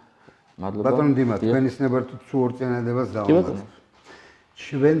დავით. მადლობა. ბატონ დიმა, თქვენის ნებართვით სულ ორ წინადადებას დავამატებ.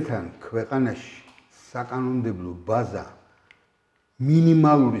 ჩვენთან ქვეყანაში საკანონმდებლო ბაზა,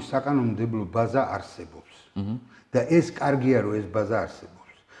 მინიმალური საკანონმდებლო ბაზა არსებობს. და ეს კარგია, რომ ეს ბაზა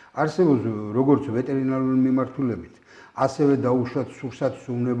არსებობს. არსებობს როგორც ვეტერინარული მიმართულებით, ასევე დაუშვათ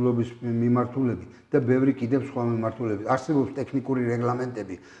სურსათმსუბუნებლობის მიმართულებით და ბევრი კიდევ სხვა მიმართულებით. არსებობს ტექნიკური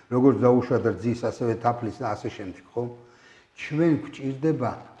რეგლამენტები, როგორც დაუშვათ რძის, ასევე თაფლის და ასე შემდეგ, ხო? ჩვენ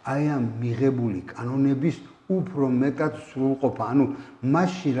გვჭირდება აი ამ მიღებული კანონების უფრო მეტად სრულყოფა, ანუ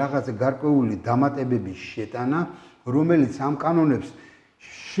მასში რაღაც გარკვეული დამატებების შეტანა, რომელიც ამ კანონებს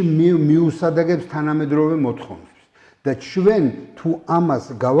მიუსადაგებს თანამედროვე მოთხოვნებს. და ჩვენ თუ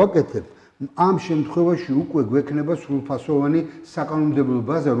ამას გავაკეთებთ, ამ შემთხვევაში უკვე გვექნება სრულფასოვანი საკანონმდებლო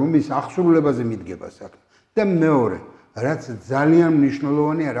ბაზა, რომლის აღსრულებაზე მიდგება საქმე. და მეორე, რაც ძალიან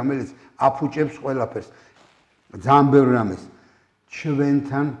მნიშვნელოვანია, რომელიც აფუჭებს ყველაფერს, ძალიან ბევრ რამეს,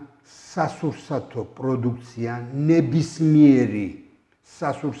 ჩვენთან სასურსათო პროდუქცია, ნებისმიერი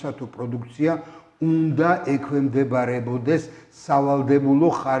სასურსათო პროდუქცია უნდა ექვემდებარებოდეს სავალდებულო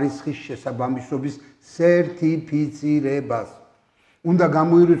ხარისხის შესაბამისობის სერტიფიცირებას. უნდა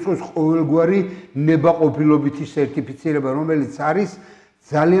გამოირიცხოს ყოველგვარი ნებაყოფილობითი სერტიფიცირება, რომელიც არის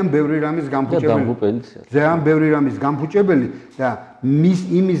ძალიან ბევრი რამის გამფუჭებელი. ძალიან ბევრი რამის გამფუჭებელი და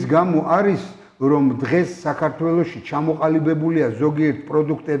იმის გამო არის, რომ დღეს საქართველოში ჩამოყალიბებულია ზოგიერთ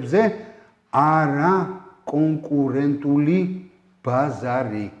პროდუქტებზე არაკონკურენტული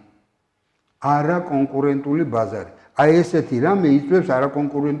ბაზარი. არაკონკურენტული ბაზარი. აი ესეთი რამე იწვევს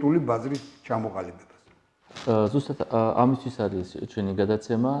არაკონკურენტული ბაზრის ჩამოყალიბებას. ზუსტად ამისთვის არის ჩვენი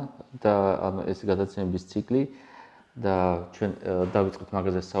გადაცემა და ეს გადაცემების ციკლი და ჩვენ დავიწყეთ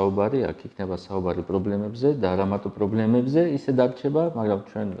მაგაზე საუბარი, აქ იქნება საუბარი პრობლემებზე და არა მარტო პრობლემებზე, ისე დარჩება, მაგრამ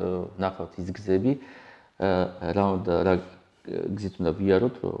ჩვენ ნახავთ ის გზები, რა გზით უნდა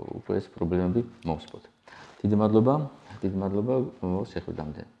ვიაროთ, რომ უკვე ეს პრობლემები მოვსპოთ. დიდი მადლობა,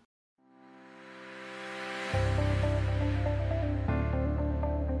 შეხვედრამდე.